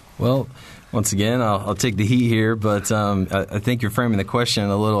 Well, once again, I'll take the heat here, but I think you're framing the question in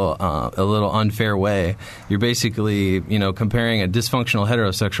a little unfair way. You're basically, comparing a dysfunctional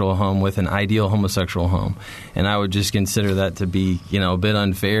heterosexual home with an ideal homosexual home, and I would just consider that to be, a bit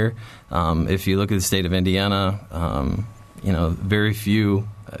unfair. If you look at the state of Indiana, very few.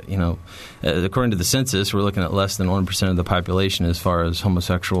 According to the census, we're looking at less than 1% of the population as far as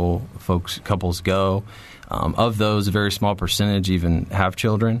homosexual couples go. Of those, a very small percentage even have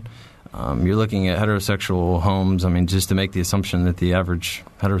children. You're looking at heterosexual homes. I mean, just to make the assumption that the average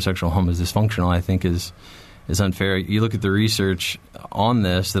heterosexual home is dysfunctional, I think is unfair. You look at the research on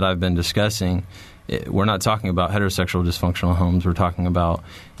this that I've been discussing. We're not talking about heterosexual dysfunctional homes. We're talking about,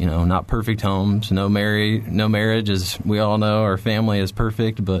 not perfect homes, no marriage, as we all know. Our family is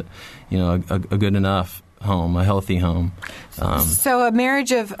perfect, but, a good enough home, a healthy home. So a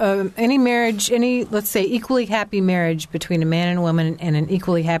marriage of any, let's say, equally happy marriage between a man and a woman and an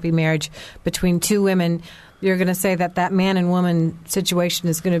equally happy marriage between two women, you're going to say that man and woman situation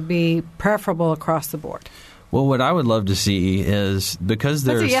is going to be preferable across the board? Well, what I would love to see is because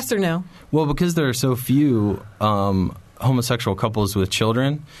there's... That's a yes or no. Well, because there are so few homosexual couples with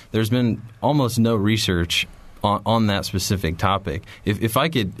children, there's been almost no research on that specific topic. If I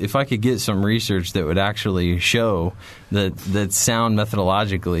could get some research that would actually show that sound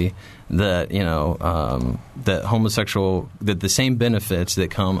methodologically that that the same benefits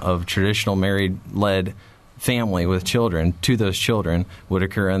that come of traditional married-led family with children to those children would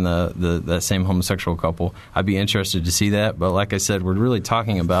occur in that same homosexual couple, I'd be interested to see that. But like I said, we're really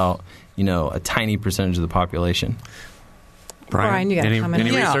talking about a tiny percentage of the population. Brian, you got a comment?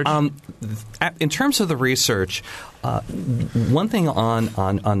 Any research? In terms of the research, one thing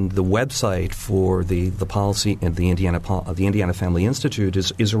on the website for the policy of the Indiana Family Institute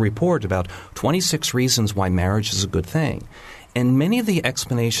is a report about 26 reasons why marriage is a good thing. And many of the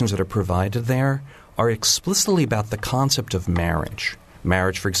explanations that are provided there are explicitly about the concept of marriage.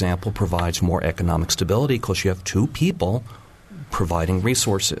 Marriage, for example, provides more economic stability because you have two people providing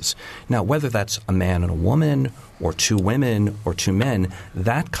resources. Now, whether that's a man and a woman or two women or two men,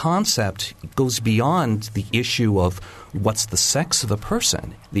 that concept goes beyond the issue of what's the sex of the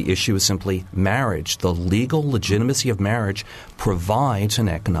person. The issue is simply marriage. The legal legitimacy of marriage provides an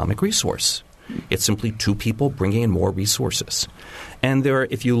economic resource. It's simply two people bringing in more resources. And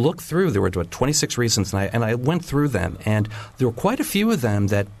if you look through, there were 26 reasons, and I went through them, and there were quite a few of them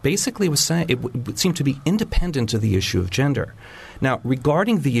that basically was saying it seemed to be independent of the issue of gender. Now,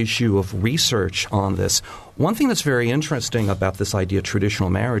 regarding the issue of research on this, one thing that's very interesting about this idea of traditional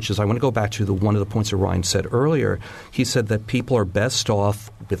marriage is I want to go back to one of the points that Ryan said earlier. He said that people are best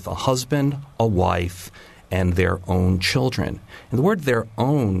off with a husband, a wife, and their own children. And the word "their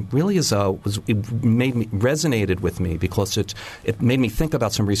own" really resonated with me because it made me think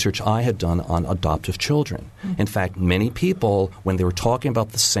about some research I had done on adoptive children. Mm-hmm. In fact, many people, when they were talking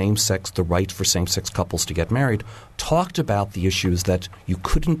about the right for same-sex couples to get married, talked about the issues that you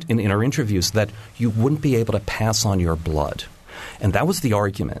couldn't, in our interviews, that you wouldn't be able to pass on your blood. And that was the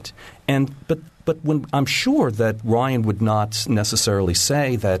argument. But But I'm sure that Ryan would not necessarily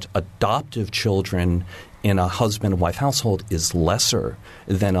say that adoptive children in a husband and wife household is lesser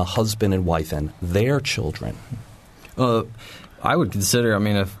than a husband and wife and their children. I would consider,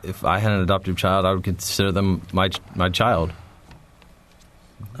 if I had an adoptive child, I would consider them my child.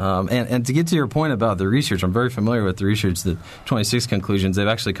 And to get to your point about the research, I'm very familiar with the research, the 26 conclusions. They've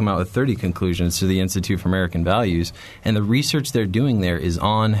actually come out with 30 conclusions through the Institute for American Values. And the research they're doing there is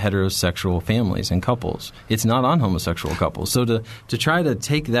on heterosexual families and couples. It's not on homosexual couples. So to try to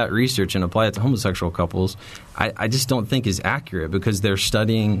take that research and apply it to homosexual couples, I just don't think is accurate because they're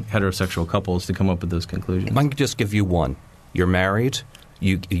studying heterosexual couples to come up with those conclusions. I can just give you one. You're married.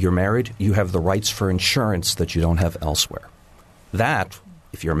 You're married. You have the rights for insurance that you don't have elsewhere. That,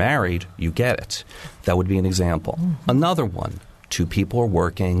 if you're married, you get it. That would be an example. Another one: two people are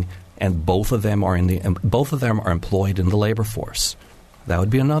working, and both of them are employed in the labor force. That would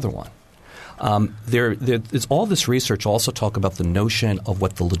be another one. There's all this research also talk about the notion of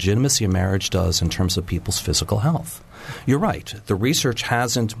what the legitimacy of marriage does in terms of people's physical health. You're right. Most of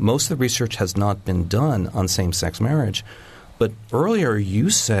the research has not been done on same-sex marriage. But earlier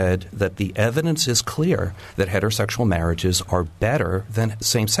you said that the evidence is clear that heterosexual marriages are better than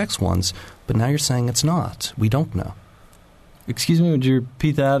same-sex ones, but now you're saying it's not. We don't know. Excuse me, would you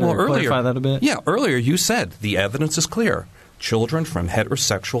repeat that or clarify that a bit? Yeah, earlier you said the evidence is clear. Children from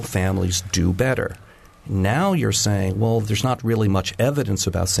heterosexual families do better. Now you're saying, well, there's not really much evidence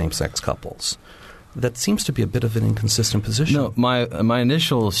about same-sex couples. That seems to be a bit of an inconsistent position. No, my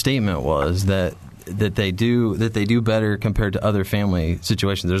initial statement was that they do better compared to other family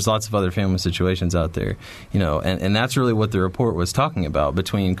situations. There's lots of other family situations out there, and that's really what the report was talking about,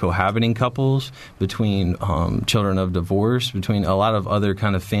 between cohabiting couples, between children of divorce, between a lot of other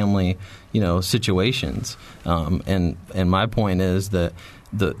kind of family, situations. And my point is that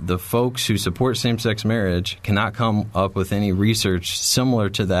the folks who support same-sex marriage cannot come up with any research similar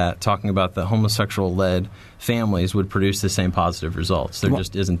to that talking about that homosexual-led families would produce the same positive results. There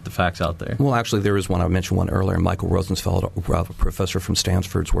just isn't the facts out there. Well, actually, there is one. I mentioned one earlier, Michael Rosenfeld, a professor from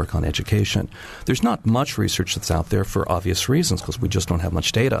Stanford's work on education. There's not much research that's out there for obvious reasons because we just don't have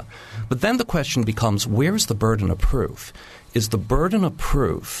much data. But then the question becomes, where's the burden of proof? Is the burden of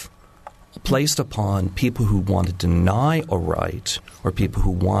proof placed upon people who want to deny a right or people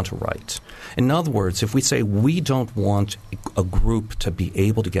who want a right? In other words, if we say we don't want a group to be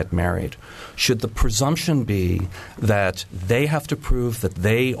able to get married, should the presumption be that they have to prove that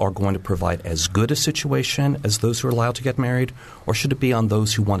they are going to provide as good a situation as those who are allowed to get married, or should it be on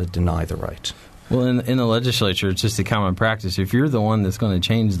those who want to deny the right? Well, in the legislature, it's just a common practice. If you're the one that's going to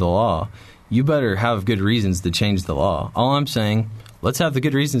change the law, you better have good reasons to change the law. All I'm saying, let's have the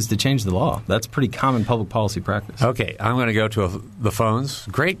good reasons to change the law. That's pretty common public policy practice. Okay, I'm going to go to the phones.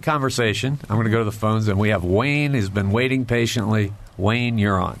 Great conversation. I'm going to go to the phones, and we have Wayne who's been waiting patiently. Wayne,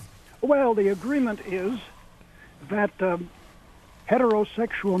 you're on. Well, the agreement is that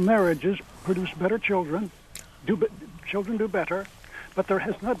heterosexual marriages produce better children, children do better, but there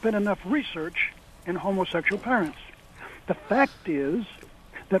has not been enough research in homosexual parents. The fact is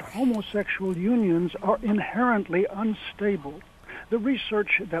that homosexual unions are inherently unstable. The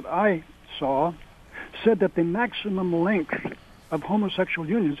research that I saw said that the maximum length of homosexual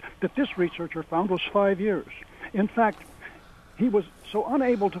unions that this researcher found was 5 years. In fact, he was so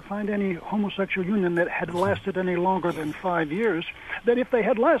unable to find any homosexual union that had lasted any longer than 5 years that if they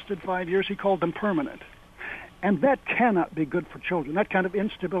had lasted 5 years, he called them permanent. And that cannot be good for children. That kind of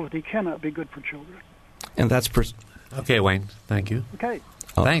instability cannot be good for children. And that's okay, Wayne. Thank you. Okay.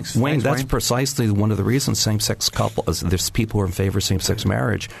 Thanks. Wayne, Thanks, that's Wayne. precisely one of the reasons same-sex couples, there's people who are in favor of same-sex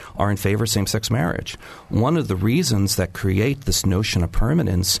marriage, are in favor of same-sex marriage. One of the reasons that create this notion of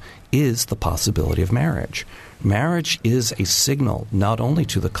permanence is the possibility of marriage. Marriage is a signal not only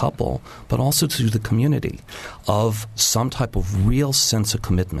to the couple, but also to the community of some type of real sense of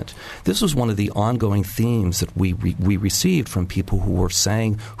commitment. This was one of the ongoing themes that we received from people who were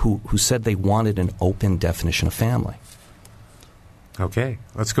saying, who said they wanted an open definition of family. Okay,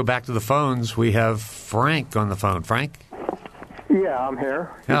 let's go back to the phones. We have Frank on the phone. Frank? Yeah, I'm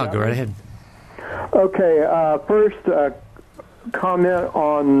here. Oh, go right ahead. Okay, first, comment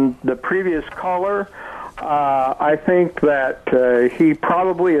on the previous caller. I think that he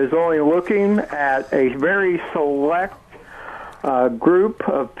probably is only looking at a very select group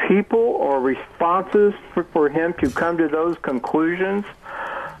of people or responses for him to come to those conclusions.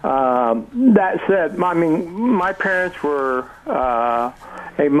 That said, my parents were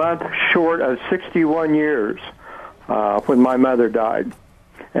a month short of 61 years when my mother died.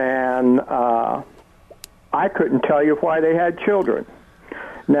 And I couldn't tell you why they had children.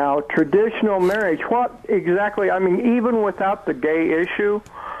 Now, traditional marriage, what exactly, I mean, even without the gay issue,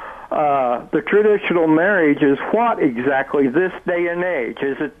 the traditional marriage is what exactly this day and age?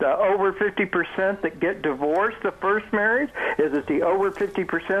 Is it the over 50% that get divorced the first marriage? Is it the over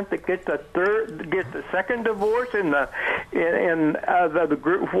 50% that get the second divorce in the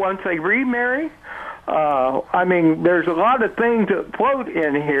group once they remarry? I mean, there's a lot of things that float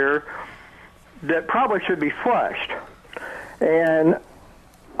in here that probably should be flushed. And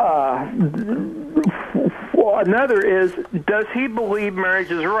another is, does he believe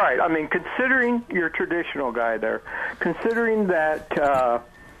marriage is right? I mean, considering your traditional guy there, considering that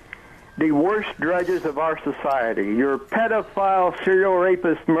the worst drudges of our society, your pedophile, serial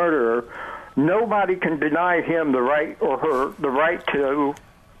rapist, murderer, nobody can deny him the right or her the right to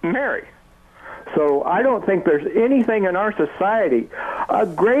marry. So I don't think there's anything in our society a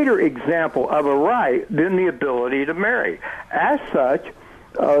greater example of a right than the ability to marry. As such,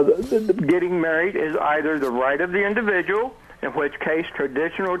 getting married is either the right of the individual, in which case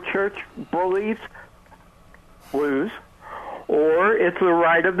traditional church beliefs lose, or it's the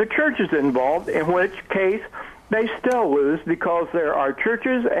right of the churches involved, in which case they still lose, because there are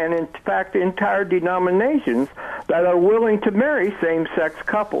churches and, in fact, entire denominations that are willing to marry same-sex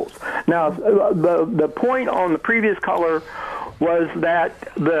couples. Now, the point on the previous caller was that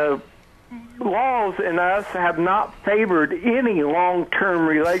the laws in us have not favored any long-term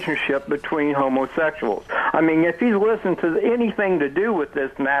relationship between homosexuals. I mean, if he's listened to anything to do with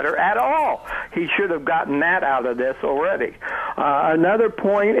this matter at all, he should have gotten that out of this already. Another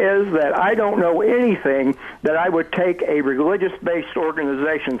point is that I don't know anything that I would take a religious-based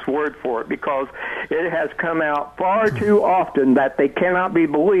organization's word for it, because it has come out far too often that they cannot be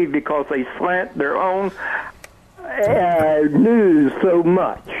believed because they slant their own news so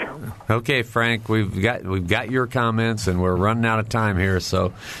much. Okay, Frank, we've got your comments, and we're running out of time here,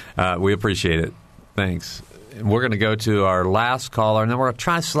 so we appreciate it. Thanks. We're going to go to our last caller, and then we're going to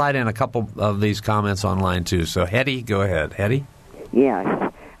try to slide in a couple of these comments online, too. So, Hetty, go ahead. Hetty?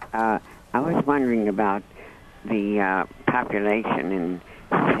 Yes. I was wondering about the population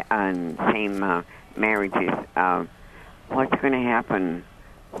in same marriages. What's going to happen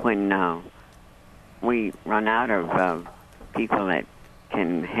when we run out of people that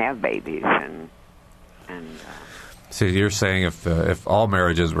can have babies and So you're saying if all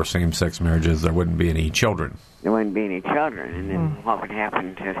marriages were same-sex marriages, there wouldn't be any children? There wouldn't be any children, and then what would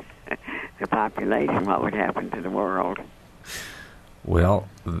happen to the population? What would happen to the world? Well,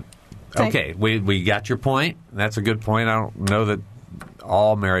 okay, we got your point. That's a good point. I don't know that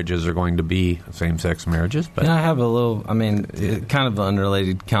all marriages are going to be same-sex marriages. But I have a little, kind of an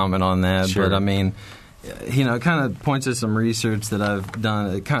unrelated comment on that. Sure. But, it kind of points to some research that I've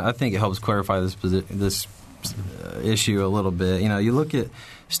done. I think it helps clarify this issue a little bit. You look at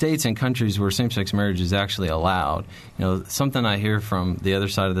states and countries where same-sex marriage is actually allowed. Something I hear from the other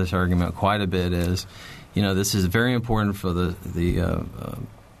side of this argument quite a bit is, this is very important for the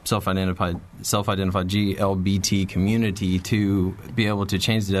self-identified GLBT community to be able to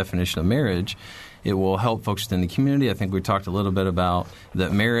change the definition of marriage. It will help folks within the community. I think we talked a little bit about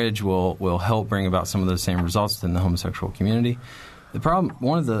that marriage will help bring about some of those same results within the homosexual community.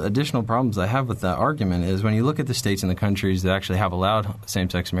 One of the additional problems I have with that argument is when you look at the states and the countries that actually have allowed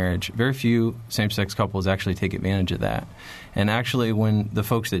same-sex marriage, very few same-sex couples actually take advantage of that. And actually, when the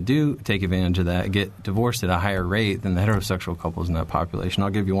folks that do take advantage of that get divorced at a higher rate than the heterosexual couples in that population. I'll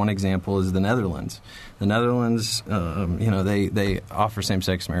give you one example is the Netherlands. The Netherlands, they offer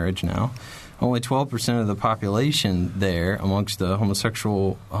same-sex marriage now. Only 12% of the population there amongst the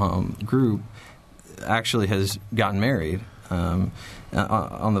homosexual group actually has gotten married. On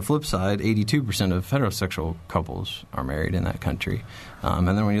the flip side, 82% of heterosexual couples are married in that country. And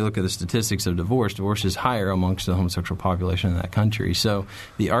then when you look at the statistics of divorce is higher amongst the homosexual population in that country. So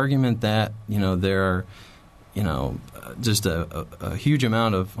the argument that, there are, just a huge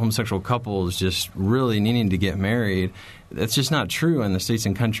amount of homosexual couples just really needing to get married, that's just not true in the states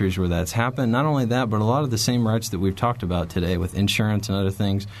and countries where that's happened. Not only that, but a lot of the same rights that we've talked about today with insurance and other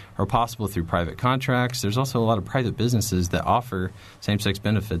things are possible through private contracts. There's also a lot of private businesses that offer same-sex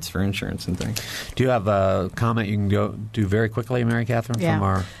benefits for insurance and things. Do you have a comment you can go do very quickly, Mary Catherine, from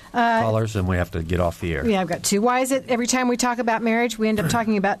our callers, and we have to get off the air? Yeah, I've got two. Why is it every time we talk about marriage, we end up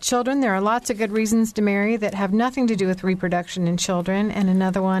talking about children? There are lots of good reasons to marry that have nothing to do with reproduction in children. And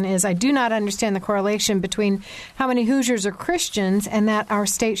another one is I do not understand the correlation between how many Hoosiers renters are Christians and that our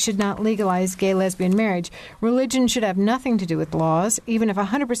state should not legalize gay lesbian marriage. Religion should have nothing to do with laws. Even if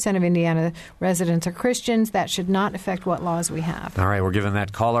 100% of Indiana residents are Christians, that should not affect what laws we have. All right, we're giving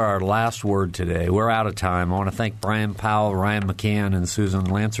that caller our last word today. We're out of time. I want to thank Brian Powell, Ryan McCann, and Susan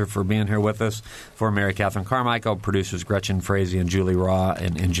Lancer for being here with us. For Mary Catherine Carmichael, producers Gretchen Frazee and Julie Raw,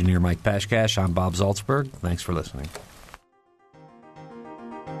 and engineer Mike Pashkash, I'm Bob Zaltsberg. Thanks for listening.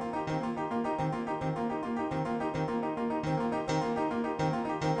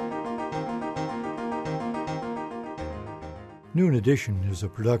 Noon Edition is a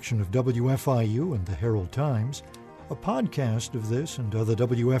production of WFIU and the Herald Times. A podcast of this and other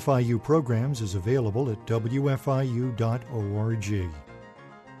WFIU programs is available at wfiu.org.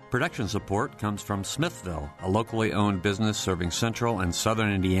 Production support comes from Smithville, a locally owned business serving central and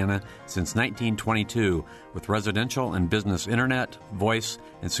southern Indiana since 1922 with residential and business internet, voice,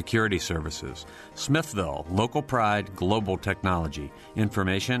 and security services. Smithville, local pride, global technology.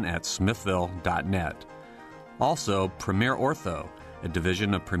 Information at smithville.net. Also, Premier Ortho, a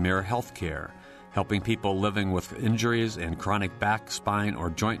division of Premier Healthcare, helping people living with injuries and chronic back, spine, or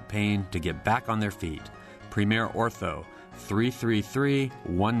joint pain to get back on their feet. Premier Ortho,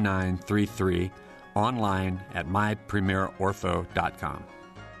 333-1933, online at mypremierortho.com.